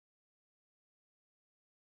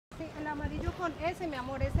Sí, el amarillo con ese, mi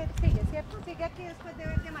amor, ese sigue, ¿cierto? Sigue aquí después de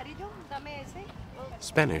verde amarillo. Dame ese.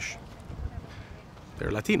 Spanish.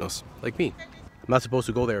 They're Latinos, like me. I'm not supposed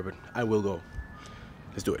to go there, but I will go.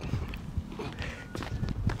 Let's do it.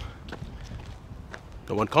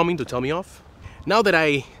 No one coming to tell me off? Now that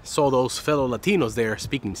I saw those fellow Latinos there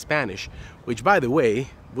speaking Spanish, which by the way,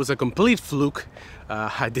 was a complete fluke,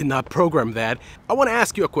 I did not program that, I want to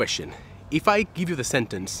ask you a question. If I give you the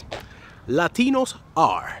sentence, Latinos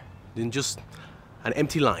are, then just an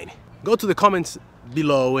empty line. Go to the comments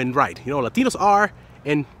below and write, Latinos are,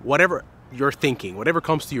 and whatever you're thinking, whatever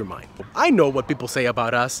comes to your mind. I know what people say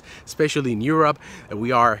about us, especially in Europe, that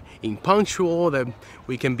we are impunctual, that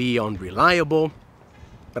we can be unreliable.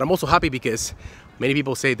 But I'm also happy because many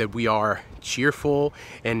people say that we are cheerful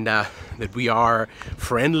and that we are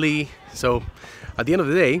friendly. So at the end of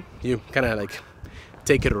the day, you kind of like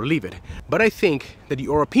take it or leave it. But I think that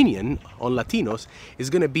your opinion on Latinos is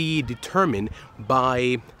going to be determined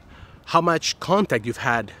by how much contact you've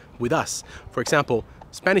had with us. For example,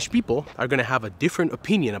 Spanish people are going to have a different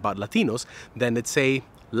opinion about Latinos than, let's say,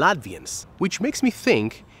 Latvians, which makes me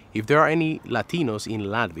think if there are any Latinos in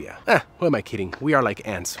Latvia. Who am I kidding? We are like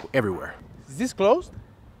ants everywhere. Is this closed?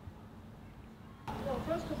 Well,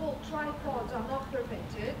 first of all, tripods are not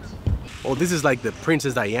permitted. Oh, this is like the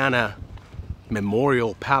Princess Diana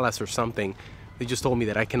Memorial Palace or something. They just told me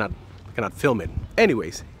that I cannot film it.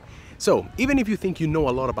 Anyways, so even if you think you know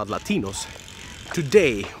a lot about Latinos,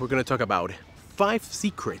 today we're gonna talk about 5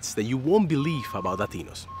 secrets that you won't believe about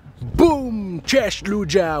Latinos. Boom! Cześć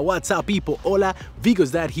ludzie! What's up people? Hola,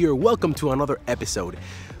 VIGO'S dad here. Welcome to another episode.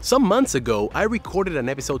 Some months ago, I recorded an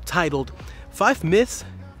episode titled 5 Myths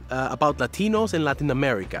about Latinos in Latin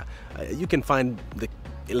America. You can find the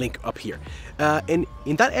link up here. And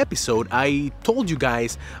in that episode, I told you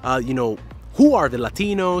guys, who are the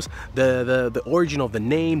Latinos, the origin of the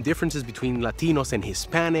name, differences between Latinos and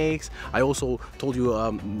Hispanics. I also told you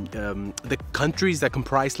the countries that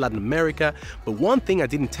comprise Latin America. But one thing I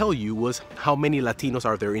didn't tell you was how many Latinos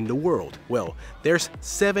are there in the world. Well, there's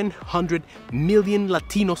 700 million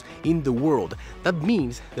Latinos in the world. That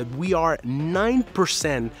means that we are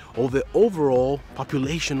 9% of the overall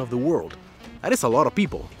population of the world. That is a lot of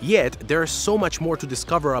people. Yet, there's so much more to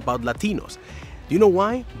discover about Latinos. Do you know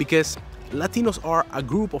why? Because Latinos are a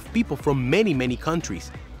group of people from many, many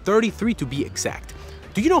countries, 33 to be exact.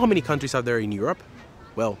 Do you know how many countries are there in Europe?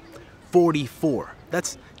 Well, 44.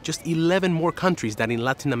 That's just 11 more countries than in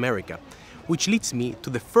Latin America, which leads me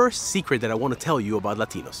to the first secret that I want to tell you about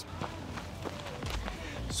Latinos.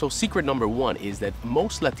 So secret number 1 is that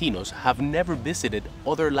most Latinos have never visited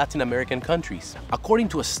other Latin American countries. According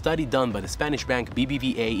to a study done by the Spanish bank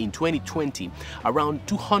BBVA in 2020, around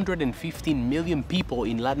 215 million people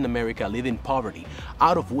in Latin America live in poverty,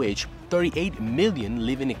 out of which 38 million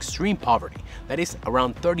live in extreme poverty. That is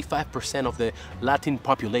around 35% of the Latin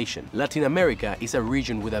population. Latin America is a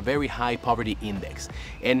region with a very high poverty index.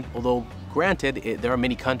 And although granted, there are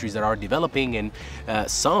many countries that are developing and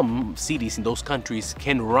some cities in those countries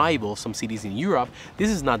can rival some cities in Europe, this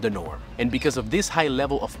is not the norm. And because of this high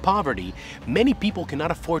level of poverty, many people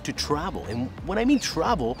cannot afford to travel. And when I mean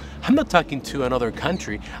travel, I'm not talking to another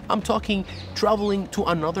country, I'm talking traveling to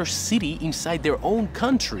another city inside their own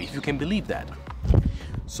country, if you can believe that.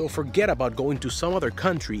 So forget about going to some other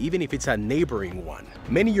country, even if it's a neighboring one.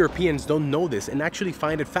 Many Europeans don't know this and actually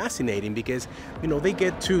find it fascinating because, they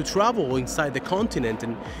get to travel inside the continent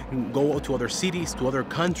and go to other cities, to other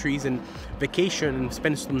countries and vacation and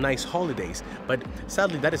spend some nice holidays. But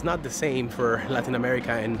sadly, that is not the same for Latin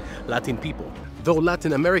America and Latin people. Though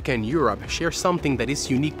Latin America and Europe share something that is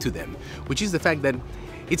unique to them, which is the fact that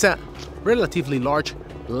it's a relatively large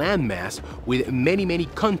landmass with many, many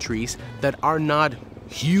countries that are not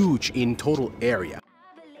huge in total area.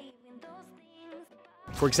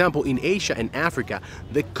 For example, in Asia and Africa,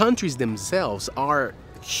 the countries themselves are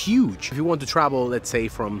huge. If you want to travel, let's say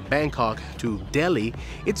from Bangkok to Delhi,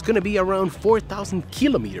 it's gonna be around 4,000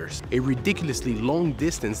 kilometers, a ridiculously long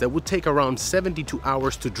distance that would take around 72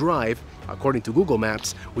 hours to drive, according to Google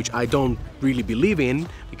Maps, which I don't really believe in,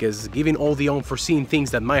 because given all the unforeseen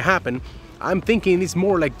things that might happen, I'm thinking it's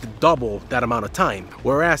more like double that amount of time.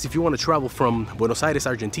 Whereas if you want to travel from Buenos Aires,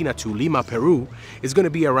 Argentina to Lima, Peru, it's going to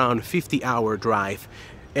be around 50-hour drive.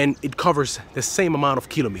 And it covers the same amount of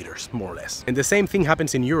kilometers, more or less. And the same thing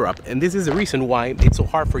happens in Europe, and this is the reason why it's so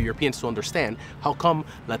hard for Europeans to understand how come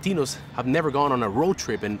Latinos have never gone on a road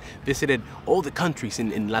trip and visited all the countries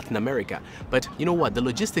in Latin America. But you know what, the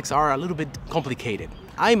logistics are a little bit complicated.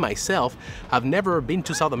 I myself have never been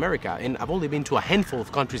to South America, and I've only been to a handful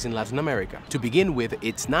of countries in Latin America. To begin with,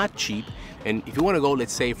 it's not cheap, and if you want to go,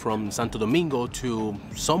 let's say, from Santo Domingo to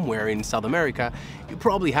somewhere in South America, you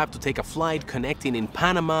probably have to take a flight connecting in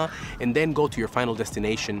Panama and then go to your final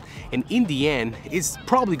destination. And in the end, it's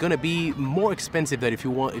probably going to be more expensive than if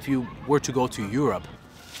you were to go to Europe.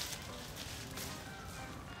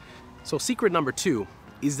 So secret number 2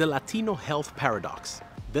 is the Latino health paradox.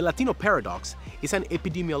 The Latino paradox is an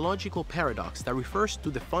epidemiological paradox that refers to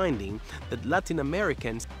the finding that Latin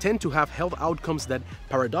Americans tend to have health outcomes that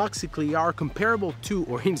paradoxically are comparable to,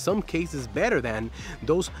 or in some cases better than,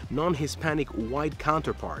 those non-Hispanic white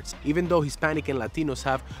counterparts, even though Hispanic and Latinos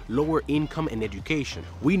have lower income and education.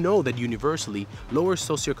 We know that universally, lower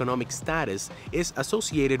socioeconomic status is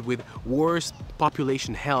associated with worse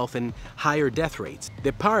population health and higher death rates.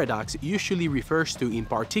 The paradox usually refers to, in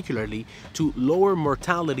particularly, to lower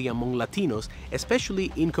mortality among Latinos,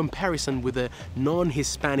 especially in comparison with the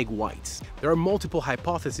non-Hispanic whites. There are multiple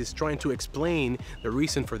hypotheses trying to explain the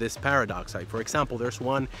reason for this paradox. For example, there's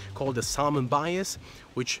one called the salmon bias,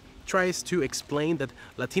 which tries to explain that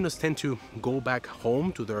Latinos tend to go back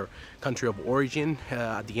home to their country of origin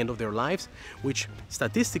at the end of their lives, which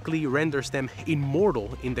statistically renders them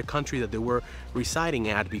immortal in the country that they were residing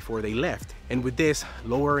at before they left, and with this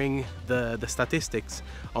lowering the statistics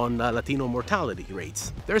on Latino mortality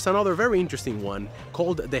rates. There's another very interesting one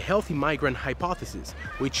called the healthy migrant hypothesis,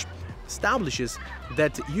 which establishes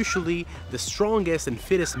that usually the strongest and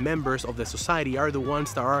fittest members of the society are the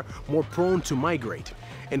ones that are more prone to migrate.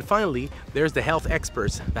 And finally, there's the health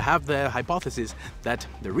experts that have the hypothesis that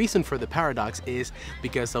the reason for the paradox is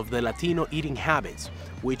because of the Latino eating habits,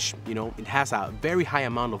 which, it has a very high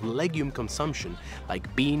amount of legume consumption,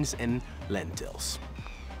 like beans and lentils.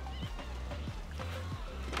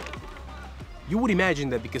 You would imagine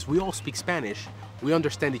that because we all speak Spanish, we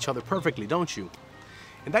understand each other perfectly, don't you?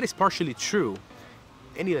 And that is partially true.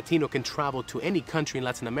 Any Latino can travel to any country in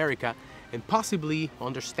Latin America and possibly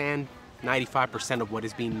understand 95% of what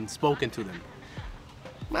is being spoken to them.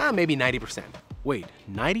 Maybe 90%. Wait,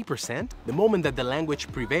 90%? The moment that the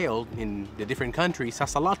language prevailed in the different countries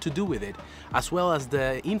has a lot to do with it, as well as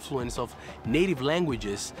the influence of native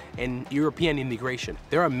languages and European immigration.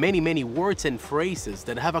 There are many words and phrases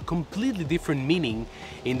that have a completely different meaning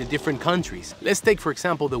in the different countries. Let's take, for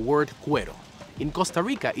example, the word cuero. In Costa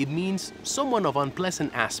Rica, it means someone of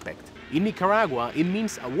unpleasant aspect. In Nicaragua, it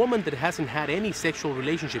means a woman that hasn't had any sexual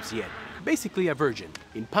relationships yet, basically a virgin.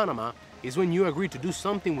 In Panama, is when you agree to do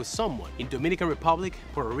something with someone. In Dominican Republic,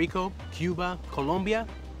 Puerto Rico, Cuba, Colombia,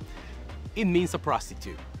 it means a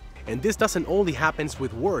prostitute. And this doesn't only happen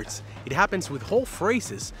with words, it happens with whole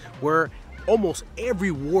phrases where almost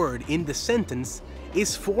every word in the sentence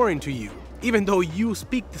is foreign to you, even though you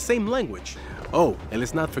speak the same language. Oh, and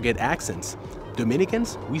let's not forget accents.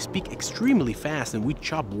 Dominicans, we speak extremely fast and we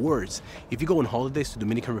chop words. If you go on holidays to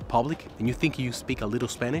Dominican Republic and you think you speak a little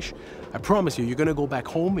Spanish, I promise you're gonna go back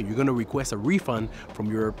home and you're gonna request a refund from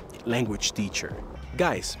your language teacher.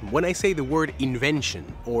 Guys, when I say the word invention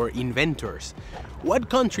or inventors, what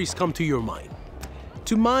countries come to your mind?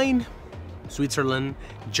 To mind, Switzerland,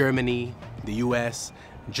 Germany, the US,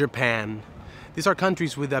 Japan. These are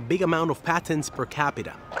countries with a big amount of patents per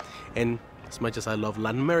capita. And as much as I love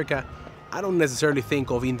Latin America, I don't necessarily think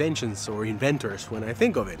of inventions or inventors when I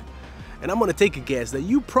think of it. And I'm gonna take a guess that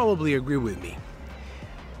you probably agree with me.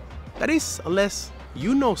 That is, unless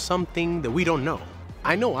you know something that we don't know.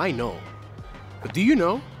 I know. But do you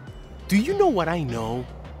know? Do you know what I know?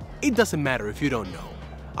 It doesn't matter if you don't know.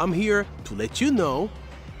 I'm here to let you know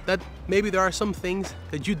that maybe there are some things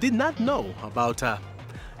that you did not know about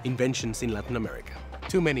inventions in Latin America.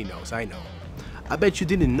 Too many no's, I know. I bet you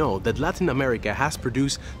didn't know that Latin America has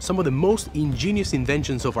produced some of the most ingenious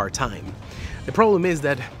inventions of our time. The problem is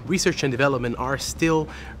that research and development are still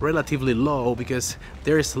relatively low because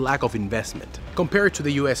there is a lack of investment. Compared to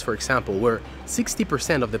the US, for example, where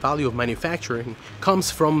 60% of the value of manufacturing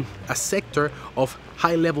comes from a sector of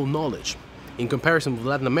high-level knowledge, in comparison with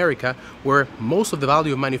Latin America, where most of the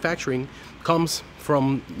value of manufacturing comes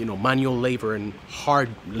from manual labor and hard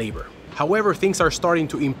labor. However, things are starting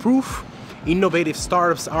to improve. Innovative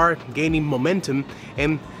startups are gaining momentum,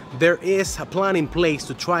 and there is a plan in place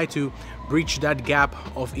to try to bridge that gap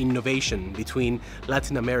of innovation between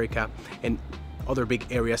Latin America and other big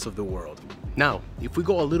areas of the world. Now, if we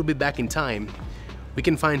go a little bit back in time, we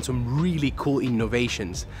can find some really cool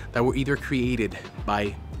innovations that were either created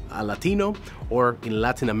by a Latino or in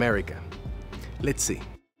Latin America. Let's see.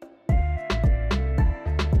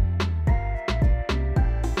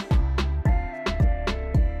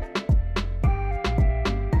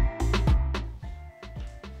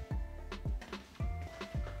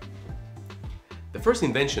 first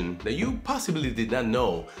invention that you possibly did not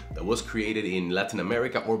know that was created in Latin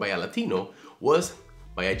America or by a Latino was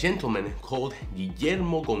by a gentleman called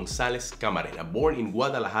Guillermo González Camarena, born in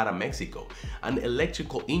Guadalajara, Mexico, an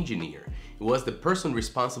electrical engineer. He was the person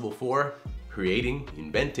responsible for creating,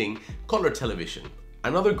 inventing color television.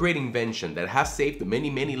 Another great invention that has saved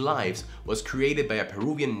many lives was created by a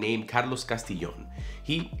Peruvian named Carlos Castillon.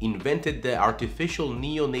 He invented the artificial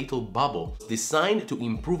neonatal bubble designed to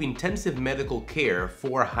improve intensive medical care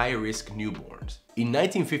for high-risk newborns. In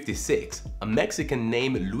 1956, a Mexican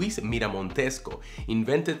named Luis Miramontesco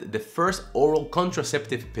invented the first oral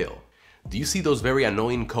contraceptive pill. Do you see those very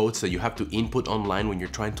annoying codes that you have to input online when you're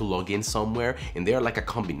trying to log in somewhere, and they're like a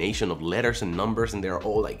combination of letters and numbers, and they're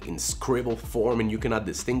all like in scribble form and you cannot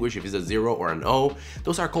distinguish if it's a 0 or an O?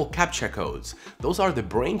 Those are called CAPTCHA codes. Those are the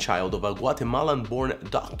brainchild of a Guatemalan-born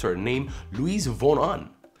doctor named Luis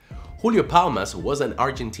Von. Julio Palmas was an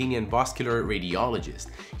Argentinian vascular radiologist.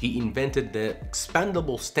 He invented the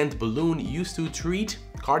expandable stent balloon used to treat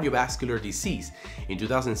cardiovascular disease. In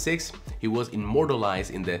 2006, he was immortalized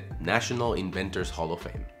in the National Inventors Hall of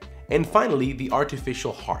Fame. And finally, the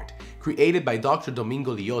artificial heart, created by Dr.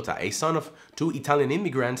 Domingo Liotta, a son of 2 Italian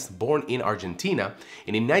immigrants born in Argentina.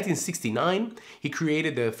 And in 1969, he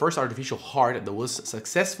created the first artificial heart that was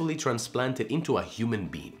successfully transplanted into a human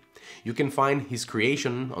being. You can find his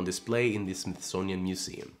creation on display in the Smithsonian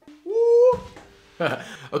Museum.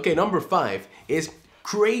 Okay, number 5 is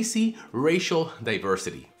crazy racial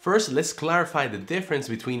diversity. First, let's clarify the difference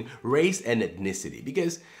between race and ethnicity,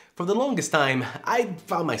 because for the longest time, I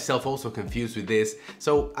found myself also confused with this,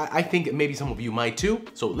 so I think maybe some of you might too,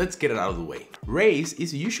 so let's get it out of the way. Race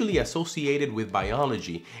is usually associated with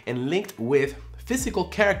biology and linked with physical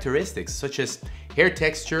characteristics such as hair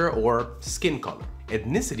texture or skin color.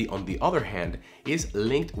 Ethnicity, on the other hand, is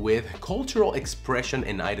linked with cultural expression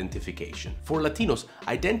and identification. For Latinos,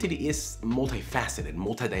 identity is multifaceted,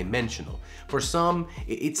 multidimensional. For some,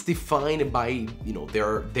 it's defined by,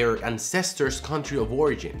 their ancestors' country of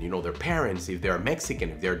origin, their parents, if they're Mexican,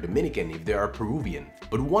 if they're Dominican, if they are Peruvian.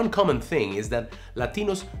 But one common thing is that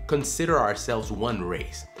Latinos consider ourselves one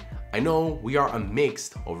race. I know we are a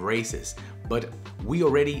mix of races, but we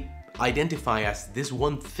already identify as this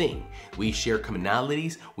one thing. We share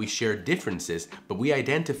commonalities, we share differences, but we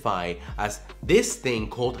identify as this thing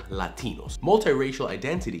called Latinos. Multiracial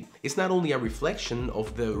identity is not only a reflection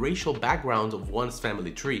of the racial background of one's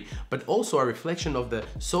family tree, but also a reflection of the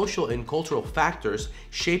social and cultural factors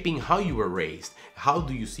shaping how you were raised, how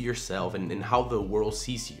do you see yourself, and how the world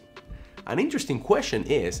sees you. An interesting question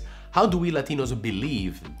is, how do we Latinos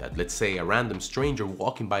believe that, let's say, a random stranger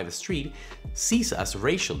walking by the street sees us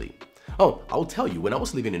racially? Oh, I'll tell you, when I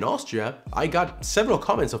was living in Austria, I got several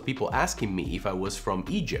comments of people asking me if I was from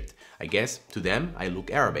Egypt. I guess to them, I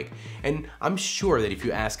look Arabic. And I'm sure that if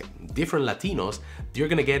you ask different Latinos, you're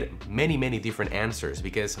gonna get many different answers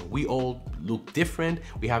because we all look different,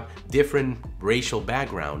 we have different racial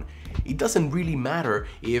background. It doesn't really matter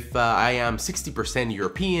if I am 60%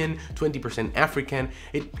 European, 20% African.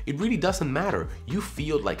 It really doesn't matter. You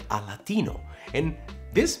feel like a Latino. And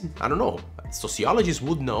this, I don't know, sociologists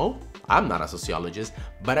would know. I'm not a sociologist,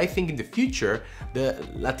 but I think in the future, the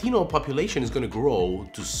Latino population is going to grow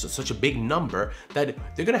to such a big number that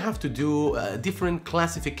they're going to have to do a different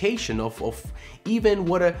classification of even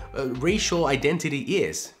what a racial identity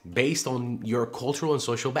is based on your cultural and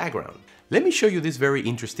social background. Let me show you this very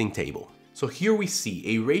interesting table. So here we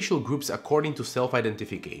see a racial groups according to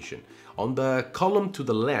self-identification. On the column to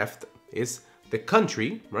the left is the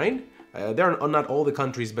country, right? There are not all the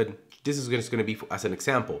countries, but this is just going to be as an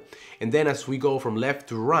example. And then as we go from left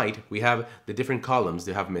to right, we have the different columns.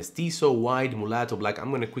 They have mestizo, white, mulatto, black. I'm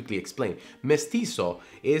going to quickly explain. Mestizo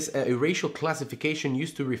is a racial classification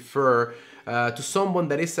used to refer to someone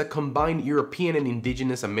that is a combined European and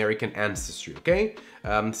indigenous American ancestry, okay?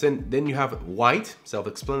 So then you have white,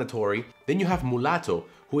 self-explanatory. Then you have mulatto,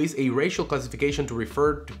 who is a racial classification to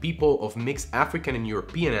refer to people of mixed African and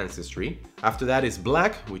European ancestry. After that is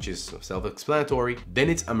black, which is self-explanatory. Then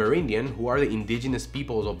it's Amerindian, who are the indigenous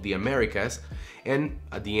peoples of the Americas. And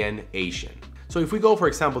at the end, Asian. So if we go, for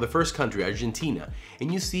example, the first country, Argentina,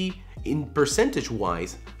 and you see in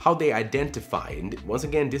percentage-wise how they identify, and once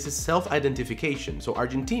again, this is self-identification. So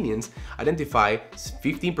Argentinians identify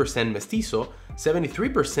 15% mestizo,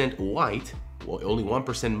 73% white, well, only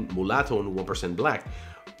 1% mulatto and 1% black.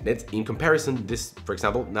 Let's, in comparison, this, for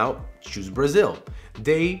example, now choose Brazil.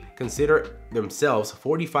 They consider themselves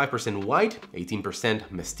 45% white, 18%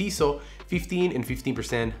 mestizo, 15 and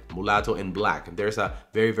 15% mulatto and black. There's a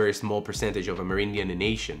very, very small percentage of Amerindian and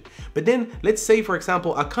Asian. But then let's say, for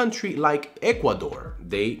example, a country like Ecuador.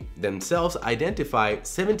 They themselves identify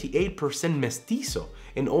 78% mestizo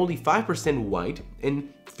and only 5% white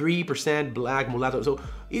and 3% black mulatto. So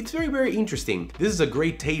it's very, very interesting. This is a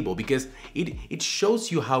great table because it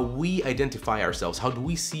shows you how we identify ourselves, how do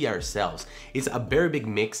we see ourselves. It's a very big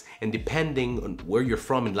mix, and depending on where you're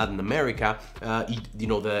from in Latin America, you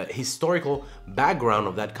know, the historical background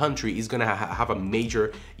of that country is gonna have a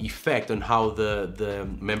major effect on how the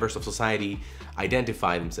members of society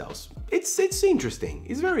identify themselves. It's interesting.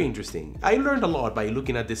 It's very interesting. I learned a lot by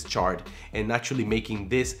looking at this chart and actually making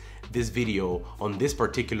this video on this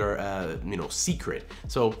particular you know, secret.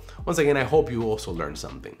 So once again, I hope you also learned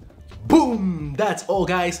something. Boom! That's all,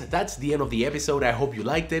 guys. That's the end of the episode. I hope you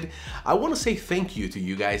liked it. I want to say thank you to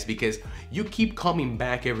you guys because you keep coming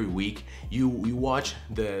back every week. You watch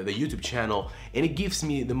the YouTube channel, and it gives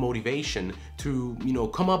me the motivation to, you know,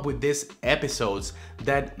 come up with these episodes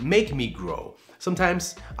that make me grow.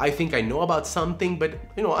 Sometimes I think I know about something, but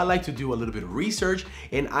you know, I like to do a little bit of research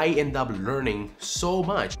and I end up learning so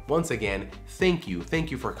much. Once again, thank you. Thank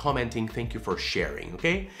you for commenting. Thank you for sharing,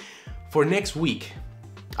 okay? For next week,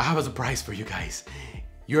 I have a surprise for you guys.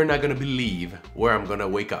 You're not gonna believe where I'm gonna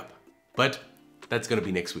wake up, but that's gonna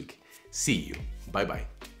be next week. See you. Bye-bye.